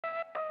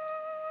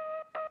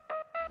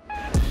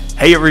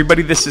Hey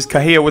everybody, this is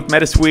Kahea with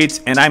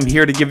MetaSuites, and I'm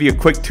here to give you a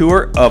quick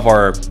tour of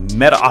our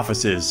Meta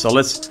offices. So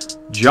let's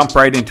jump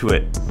right into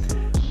it.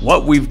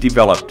 What we've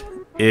developed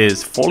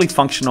is fully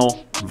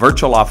functional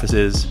virtual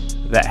offices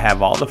that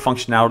have all the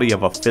functionality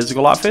of a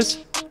physical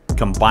office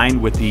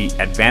combined with the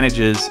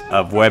advantages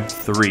of Web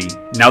 3.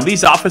 Now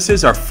these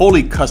offices are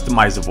fully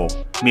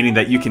customizable, meaning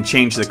that you can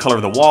change the color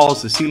of the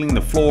walls, the ceiling,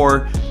 the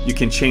floor, you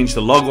can change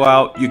the logo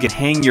out, you can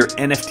hang your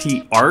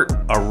NFT art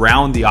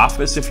around the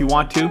office if you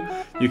want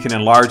to, you can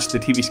enlarge the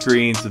TV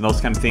screens and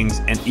those kind of things,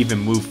 and even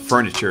move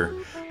furniture.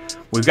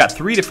 We've got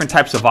three different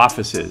types of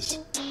offices.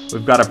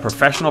 We've got a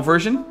professional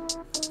version,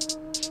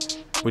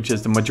 which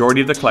is the majority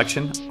of the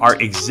collection, our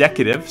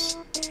executives,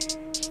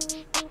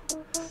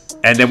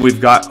 and then we've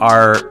got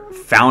our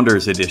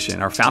Founders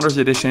Edition. Our Founders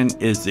Edition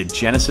is the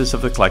genesis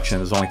of the collection.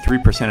 There's only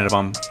 3% of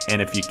them,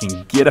 and if you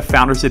can get a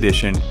Founders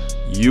Edition,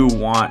 you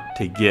want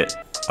to get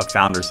a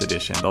Founders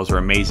Edition. Those are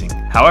amazing.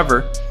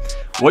 However,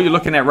 what you're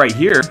looking at right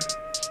here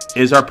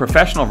is our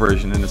professional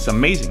version, and it's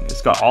amazing.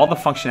 It's got all the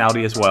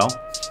functionality as well,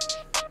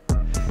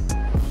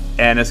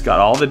 and it's got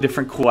all the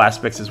different cool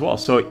aspects as well.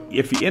 So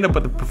if you end up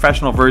with the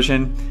professional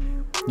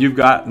version, you've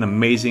got an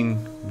amazing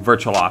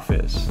virtual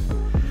office.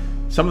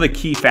 Some of the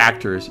key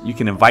factors: you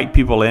can invite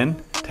people in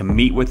to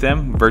meet with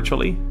them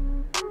virtually.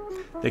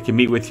 They can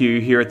meet with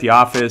you here at the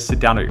office, sit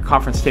down at your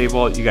conference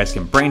table, you guys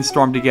can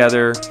brainstorm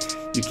together.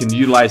 You can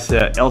utilize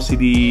the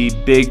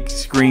LCD big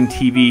screen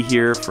TV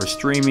here for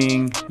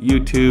streaming,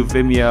 YouTube,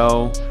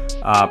 Vimeo,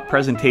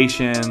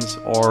 presentations,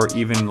 or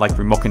even like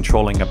remote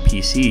controlling a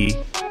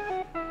PC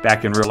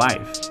back in real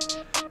life.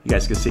 You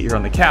guys can sit here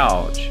on the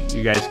couch,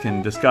 you guys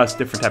can discuss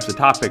different types of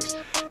topics.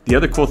 The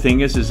other cool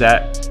thing is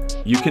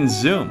that you can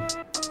Zoom.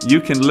 You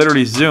can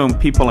literally Zoom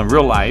people in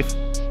real life.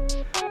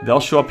 They'll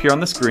show up here on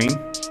the screen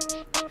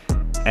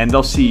and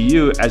they'll see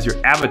you as your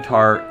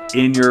avatar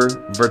in your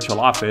virtual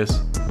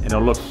office, and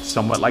it'll look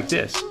somewhat like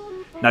this.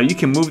 Now you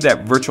can move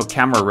that virtual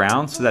camera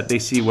around so that they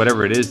see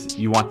whatever it is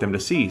you want them to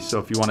see. So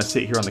if you want to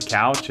sit here on the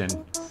couch and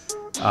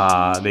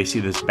they see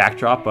this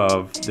backdrop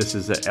of this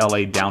is the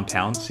LA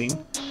downtown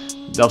scene,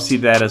 they'll see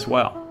that as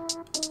well.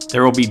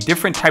 There will be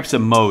different types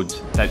of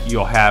modes that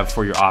you'll have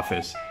for your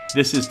office.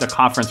 This is the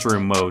conference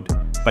room mode,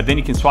 but then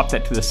you can swap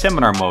that to the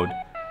seminar mode.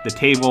 The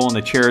table and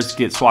the chairs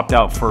get swapped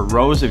out for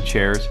rows of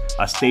chairs.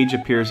 A stage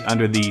appears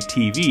under the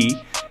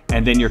TV,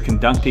 and then you're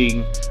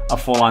conducting a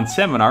full-on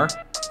seminar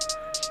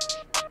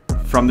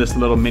from this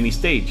little mini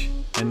stage.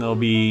 And there'll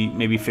be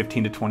maybe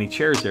 15 to 20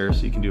 chairs there,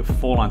 so you can do a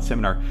full-on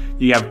seminar.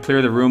 You have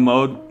clear the room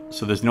mode,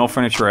 so there's no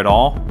furniture at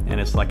all, and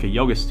it's like a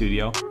yoga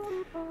studio.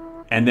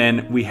 And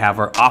then we have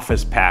our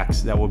office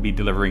packs that we'll be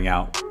delivering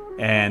out.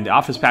 And the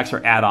office packs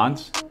are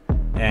add-ons,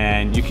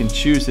 and you can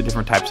choose the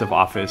different types of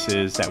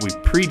offices that we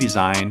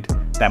pre-designed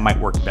that might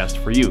work best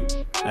for you.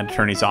 An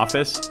attorney's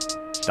office,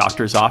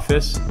 doctor's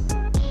office,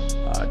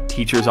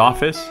 teacher's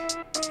office.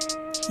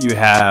 You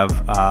have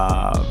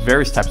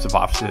various types of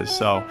offices,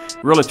 so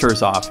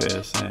realtor's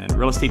office and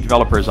real estate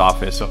developer's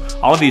office. So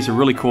all of these are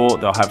really cool.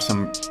 They'll have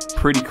some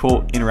pretty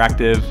cool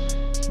interactive,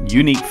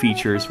 unique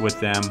features with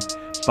them.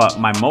 But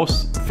my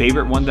most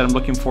favorite one that I'm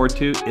looking forward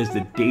to is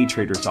the day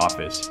trader's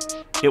office.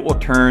 It will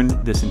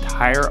turn this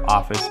entire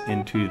office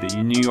into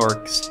the New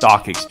York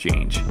Stock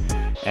Exchange,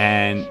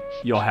 and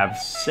you'll have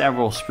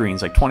several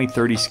screens, like 20,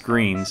 30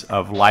 screens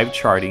of live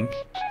charting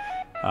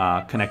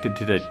connected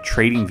to the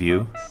trading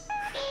view.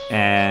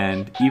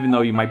 And even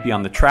though you might be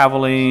on the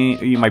traveling,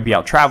 you might be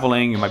out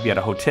traveling, you might be at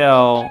a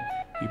hotel,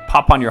 you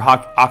pop on your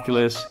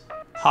Oculus,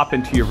 hop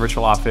into your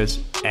virtual office,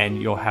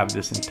 and you'll have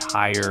this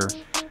entire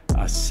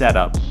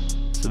setup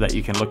so that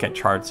you can look at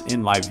charts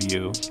in live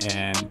view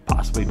and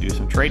possibly do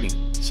some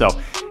trading. So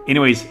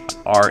anyways,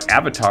 our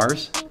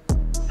avatars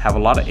have a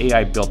lot of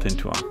AI built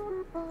into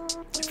them.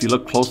 If you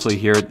look closely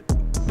here,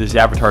 these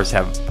avatars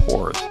have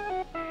pores.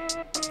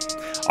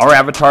 Our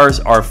avatars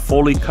are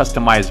fully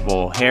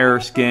customizable: hair,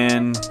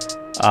 skin,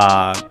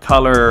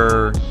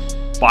 color,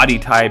 body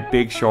type,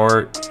 big,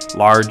 short,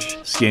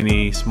 large,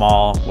 skinny,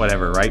 small,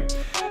 whatever, right?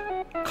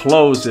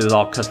 Clothes is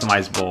all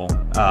customizable.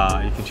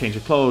 You can change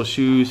your clothes,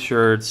 shoes,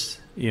 shirts,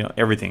 you know,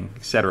 everything,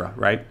 etc.,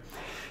 right?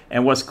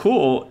 And what's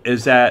cool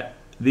is that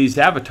these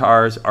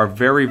avatars are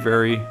very,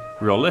 very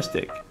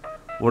realistic.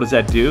 What does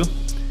that do?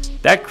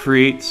 That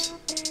creates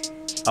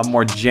a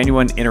more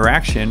genuine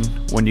interaction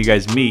when you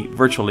guys meet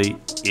virtually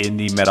in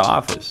the Meta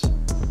office.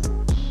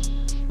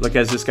 Look,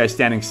 as this guy's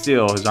standing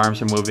still, his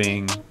arms are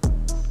moving,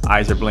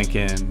 eyes are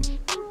blinking,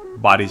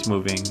 body's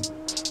moving.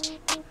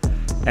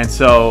 And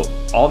so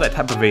all that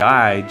type of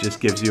AI just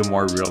gives you a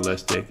more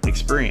realistic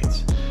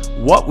experience.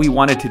 What we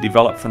wanted to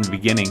develop from the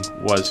beginning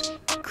was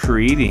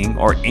creating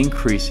or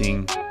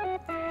increasing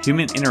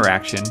human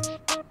interaction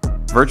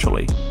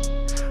virtually.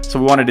 So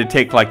we wanted to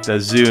take like the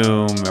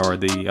Zoom or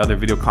the other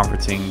video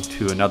conferencing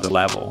to another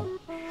level.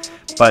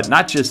 But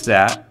not just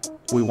that,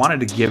 we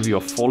wanted to give you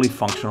a fully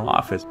functional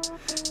office.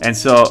 And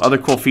so other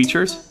cool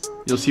features,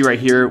 you'll see right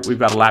here, we've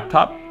got a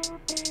laptop.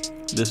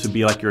 This would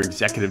be like your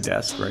executive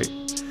desk, right?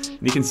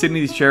 And you can sit in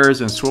these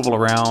chairs and swivel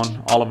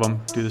around, all of them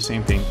do the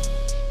same thing.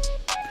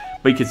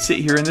 But you can sit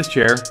here in this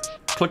chair,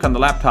 click on the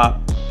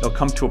laptop, it'll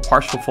come to a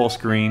partial full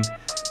screen,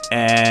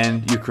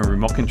 and you can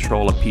remote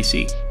control a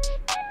PC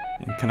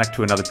and connect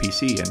to another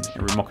PC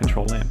and remote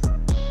control in.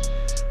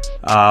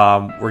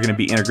 We're going to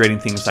be integrating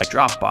things like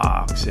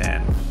Dropbox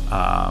and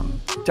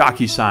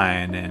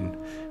DocuSign, and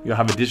you'll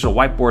have a digital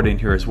whiteboard in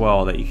here as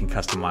well that you can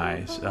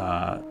customize.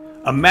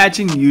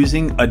 Imagine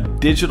using a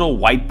digital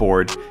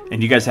whiteboard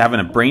and you guys are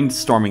having a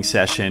brainstorming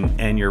session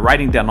and you're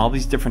writing down all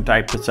these different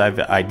types of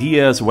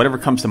ideas, whatever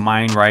comes to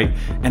mind, right?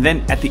 And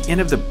then at the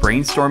end of the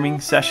brainstorming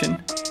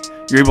session,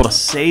 you're able to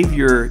save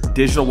your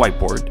digital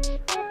whiteboard.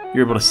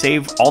 You're able to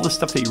save all the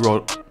stuff that you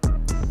wrote,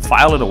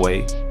 file it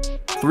away.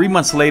 3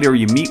 months later,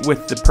 you meet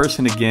with the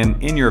person again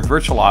in your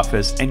virtual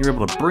office and you're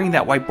able to bring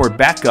that whiteboard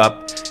back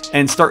up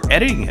and start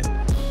editing it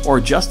or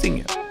adjusting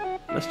it.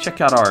 Let's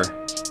check out our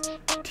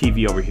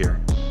TV over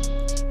here.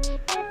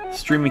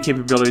 Streaming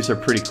capabilities are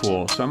pretty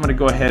cool. So I'm going to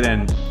go ahead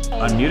and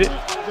unmute it.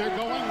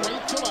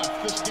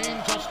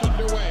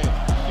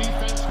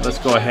 Let's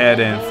go ahead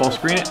and full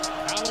screen it.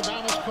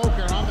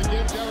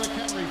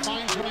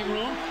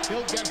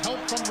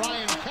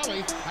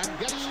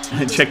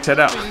 And check that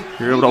out.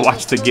 You're able to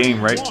watch the game,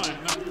 right?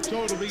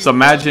 So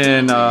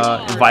imagine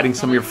inviting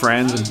some of your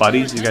friends and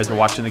buddies. You guys are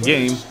watching the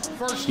game,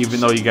 even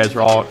though you guys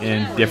are all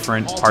in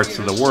different parts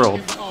of the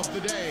world.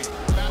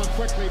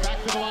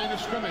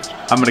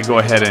 I'm going to go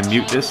ahead and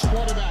mute this.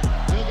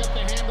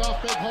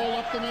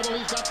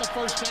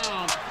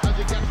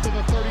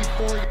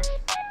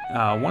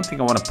 One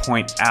thing I want to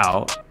point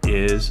out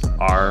is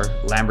our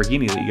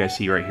Lamborghini that you guys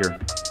see right here.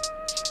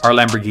 Our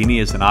Lamborghini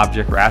is an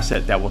object or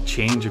asset that will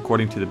change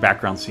according to the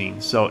background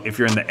scene. So if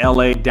you're in the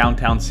LA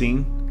downtown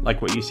scene,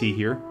 like what you see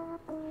here,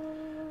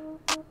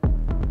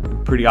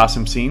 pretty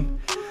awesome scene.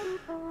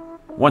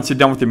 Once they're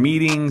done with their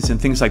meetings and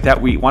things like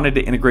that, we wanted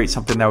to integrate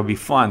something that would be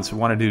fun. So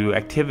we wanted to do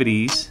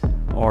activities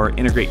or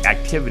integrate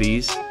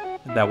activities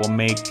that will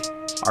make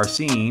our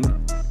scene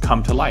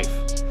come to life.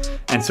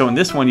 And so in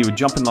this one, you would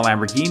jump in the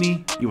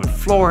Lamborghini, you would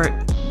floor it,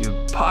 you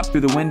would pop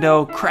through the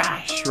window,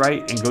 crash,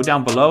 right? And go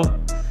down below,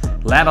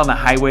 land on the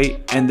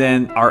highway, and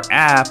then our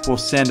app will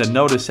send a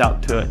notice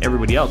out to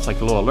everybody else, like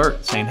a little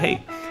alert saying,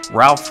 hey,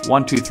 Ralph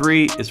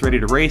 123 is ready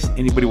to race.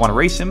 Anybody want to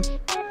race him?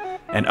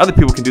 And other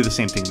people can do the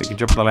same thing. They can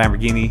jump in the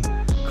Lamborghini,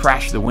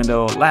 crash the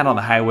window, land on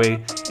the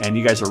highway, and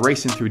you guys are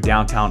racing through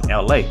downtown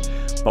LA.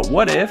 But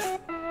what if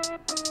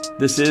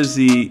this is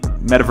the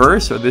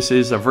metaverse, or this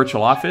is a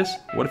virtual office?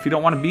 What if you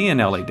don't want to be in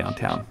LA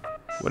downtown?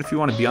 What if you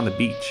want to be on the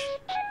beach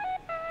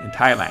in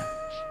Thailand?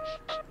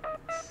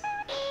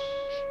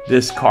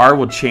 This car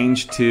will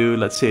change to,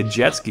 let's say, a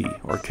jet ski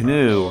or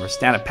canoe or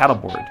stand-up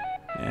paddleboard.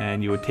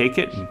 And you would take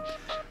it and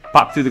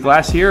pop through the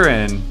glass here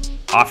and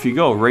off you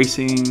go,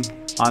 racing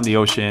on the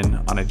ocean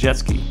on a jet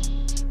ski,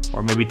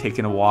 or maybe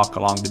taking a walk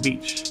along the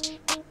beach.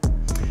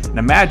 And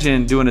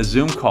imagine doing a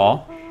Zoom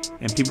call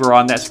and people are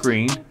on that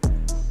screen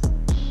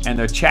and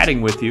they're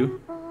chatting with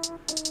you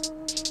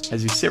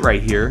as you sit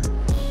right here,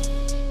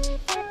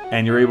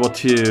 and you're able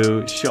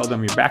to show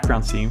them your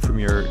background scene from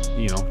your,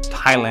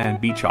 Thailand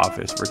beach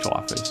office, virtual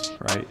office,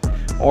 right?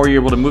 Or you're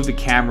able to move the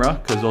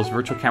camera because those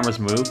virtual cameras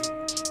move,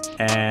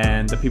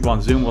 and the people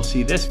on Zoom will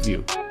see this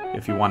view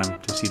if you want them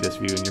to see this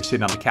view, and you're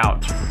sitting on the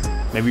couch.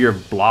 Maybe you're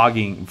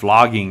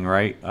vlogging,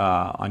 right,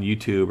 on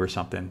YouTube or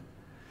something.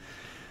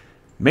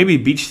 Maybe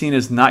beach scene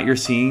is not your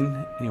scene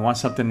and you want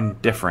something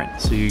different,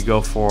 so you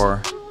go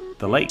for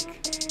the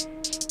lake.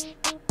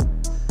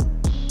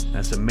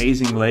 That's an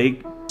amazing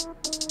lake,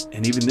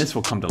 and even this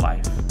will come to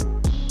life,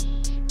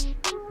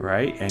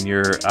 right? And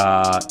you're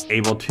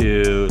able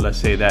to, let's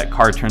say that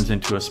car turns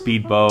into a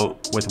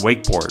speedboat with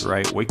wakeboard,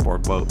 right?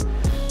 Wakeboard boat.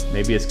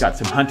 Maybe it's got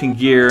some hunting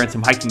gear and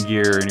some hiking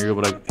gear, and you're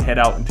able to head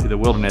out into the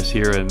wilderness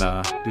here and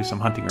do some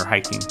hunting or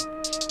hiking.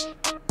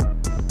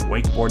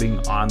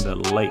 Wakeboarding on the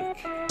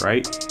lake,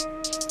 right?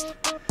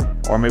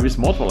 Or maybe it's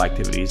multiple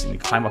activities and you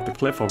climb up the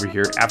cliff over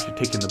here after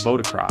taking the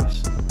boat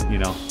across,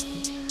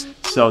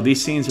 So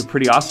these scenes are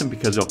pretty awesome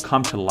because they'll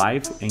come to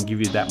life and give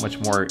you that much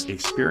more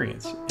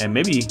experience. And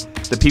maybe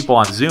the people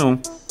on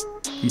Zoom,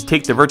 you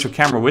take the virtual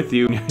camera with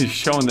you and you're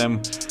showing them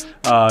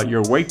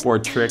your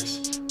wakeboard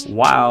tricks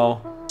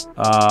while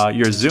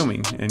you're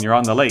zooming and you're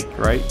on the lake,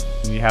 right?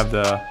 And you have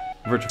the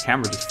virtual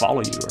camera just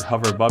follow you or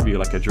hover above you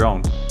like a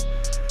drone.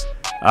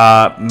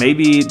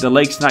 Maybe the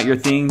lake's not your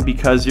thing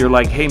because you're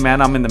like, hey man,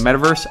 I'm in the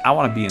metaverse, I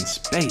want to be in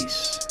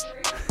space.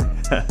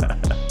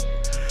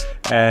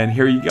 And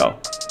here you go.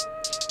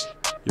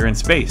 You're in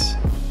space.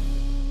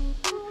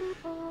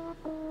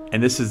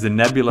 And this is the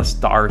Nebula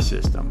star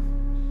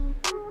system.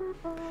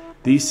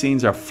 These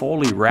scenes are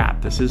fully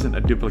wrapped. This isn't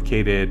a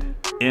duplicated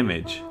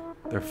image.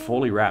 They're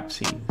fully wrapped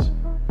scenes.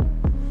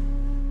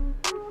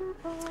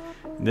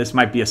 And this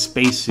might be a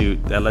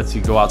spacesuit that lets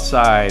you go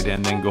outside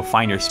and then go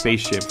find your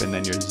spaceship, and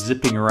then you're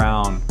zipping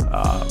around,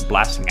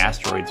 blasting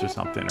asteroids or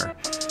something, or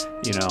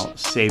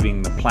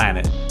saving the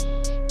planet.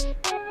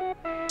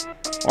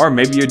 Or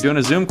maybe you're doing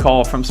a Zoom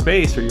call from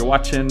space, or you're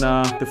watching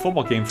the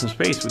football game from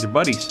space with your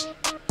buddies.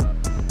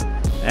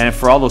 And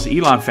for all those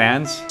Elon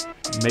fans,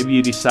 maybe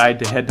you decide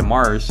to head to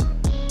Mars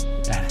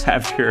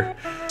have your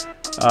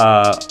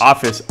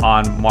office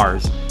on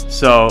Mars.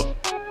 So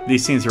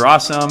these scenes are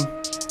awesome.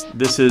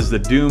 This is the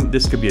Doom.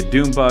 This could be a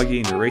Doom buggy,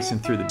 and you're racing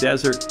through the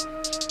desert,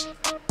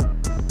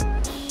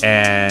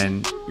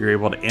 and you're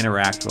able to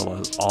interact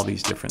with all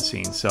these different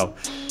scenes. So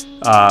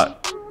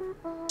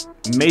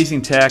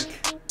amazing tech.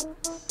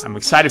 I'm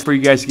excited for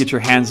you guys to get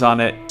your hands on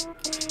it.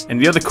 And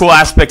the other cool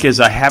aspect is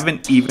I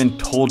haven't even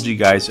told you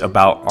guys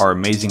about our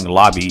amazing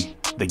lobby,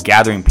 the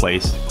gathering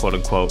place, quote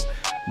unquote,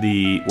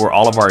 where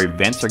all of our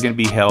events are going to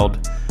be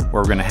held,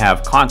 where we're going to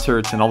have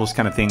concerts and all those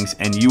kind of things,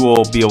 and you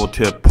will be able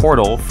to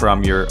portal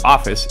from your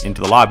office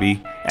into the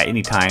lobby at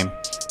any time,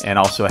 and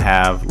also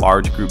have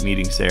large group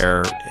meetings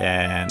there,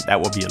 and that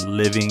will be a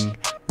living,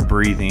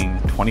 breathing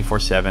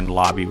 24/7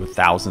 lobby with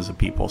thousands of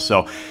people.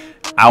 So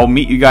I'll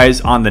meet you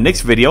guys on the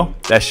next video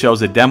that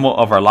shows a demo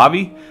of our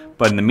lobby.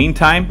 But in the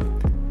meantime,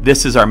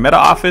 this is our Meta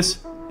office,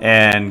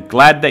 and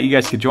glad that you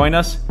guys could join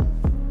us.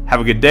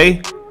 Have a good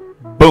day.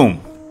 Boom.